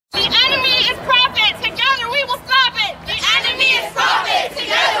The enemy is profit. Together we will stop it. The enemy is profit.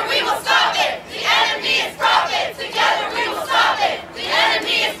 Together we will stop it. The enemy is profit. Together we will stop it. The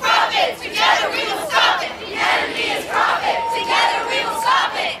enemy is profit. Together we will stop it. The enemy is profit. Together we will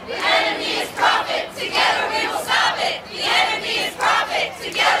stop it. The enemy is profit. Together we will stop it. The enemy is profit.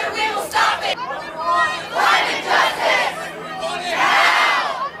 Together we will stop it. Climate justice.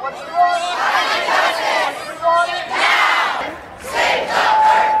 Now. Climate justice. Now. Save the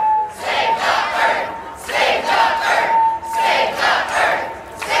earth. Save the earth. Save the earth. Save the earth. Save the earth.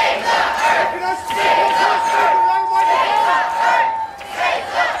 Save the earth. Save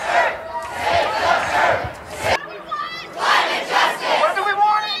the earth. Save the earth. Save the earth. Climate justice. When do we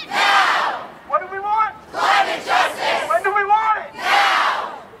want it? Now. What do we want? Climate justice. When do we want it?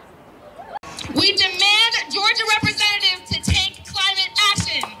 Now. We demand Georgia representatives to take climate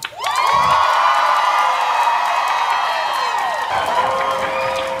action.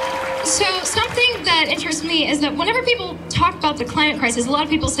 So something that interests me is that whenever people talk about the climate crisis, a lot of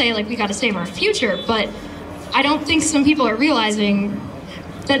people say, like, we got to save our future, but I don't think some people are realizing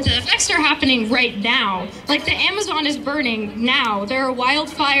that the effects are happening right now. Like, the Amazon is burning now. There are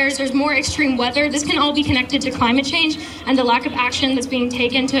wildfires, there's more extreme weather. This can all be connected to climate change and the lack of action that's being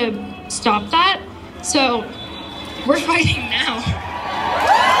taken to stop that. So we're fighting now.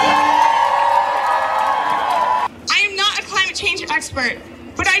 I am not a climate change expert,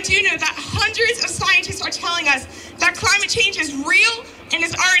 but I do know that hundreds of scientists are telling us that climate change is real and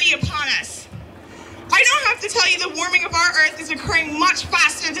is already upon us. I don't have to tell you the warming of our Earth is occurring much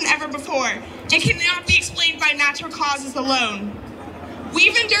faster than ever before. It cannot be explained by natural causes alone.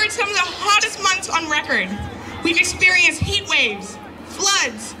 We've endured some of the hottest months on record. We've experienced heat waves,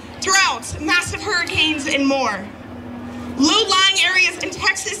 floods, droughts, massive hurricanes, and more. Low-lying areas in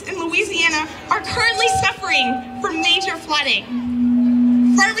Texas and Louisiana are currently suffering from major flooding.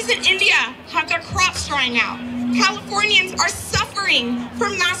 Farmers in India have their crops drying out. Californians are suffering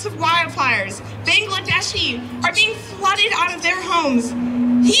from massive wildfires. Bangladeshi are being flooded out of their homes.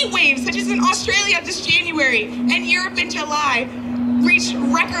 Heat waves, such as in Australia this January and Europe in July, reached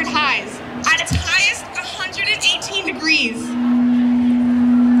record highs, at its highest 118 degrees.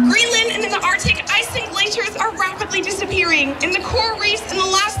 Greenland and in the Arctic, ice and glaciers are rapidly disappearing, and the coral reefs in the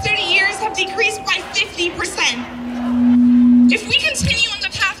last 30 years have decreased by 50%. If we continue on the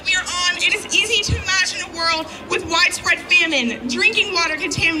path we are on, it is easy to imagine a world with widespread famine, drinking water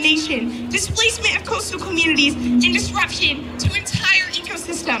contamination, displacement of coastal communities, and disruption to entire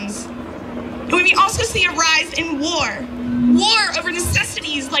ecosystems. And we may also see a rise in war over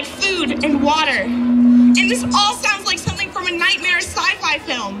necessities like food and water. And this all sounds like something from a nightmare sci-fi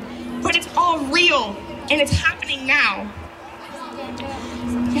film, but it's all real, and it's happening now.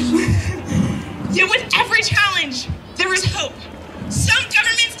 Yet with every challenge, there is hope. Some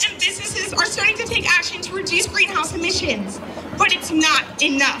governments and businesses are starting to take action to reduce greenhouse emissions, but it's not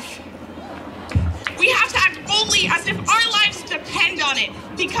enough. We have to act boldly as if our lives depend on it,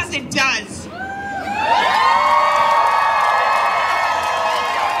 because it does.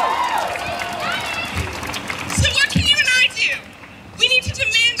 So what can you and I do? We need to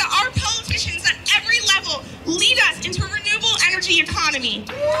demand that our politicians at every level lead us into a renewable energy economy.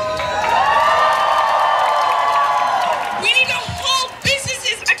 We need to hold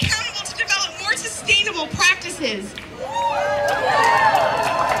businesses accountable to develop more sustainable practices.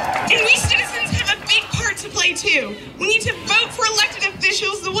 And we citizens have a big part to play too. We need to vote for elected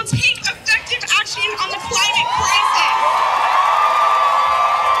officials that will take effective action on the climate crisis.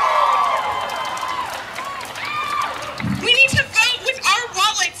 We need to vote with our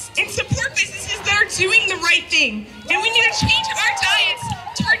wallets and support businesses that are doing the right thing. And we need to change our diets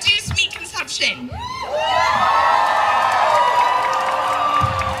to reduce meat consumption.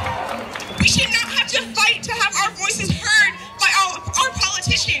 We should not have to fight to have our voices heard by our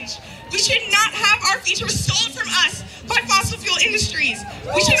politicians. We should not have our future sold from us by fossil fuel industries.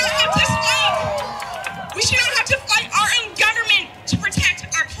 We should not have to fight. We should not have to fight our own government to protect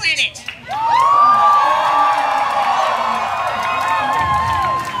our planet.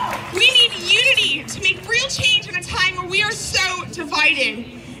 We need unity to make real change in a time where we are so divided.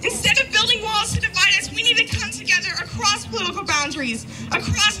 Instead of building walls to divide us, we need to come together across political boundaries,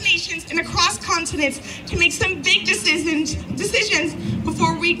 across nations, and across continents to make some big decisions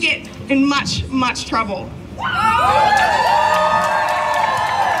before we get in much, much trouble. The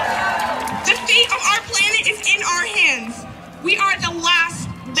fate of our planet is in our hands. We are the last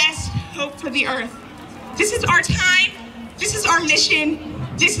best hope for the Earth. This is our time, this is our mission,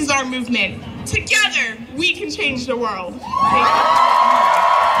 this is our movement. Together, we can change the world. Thank you.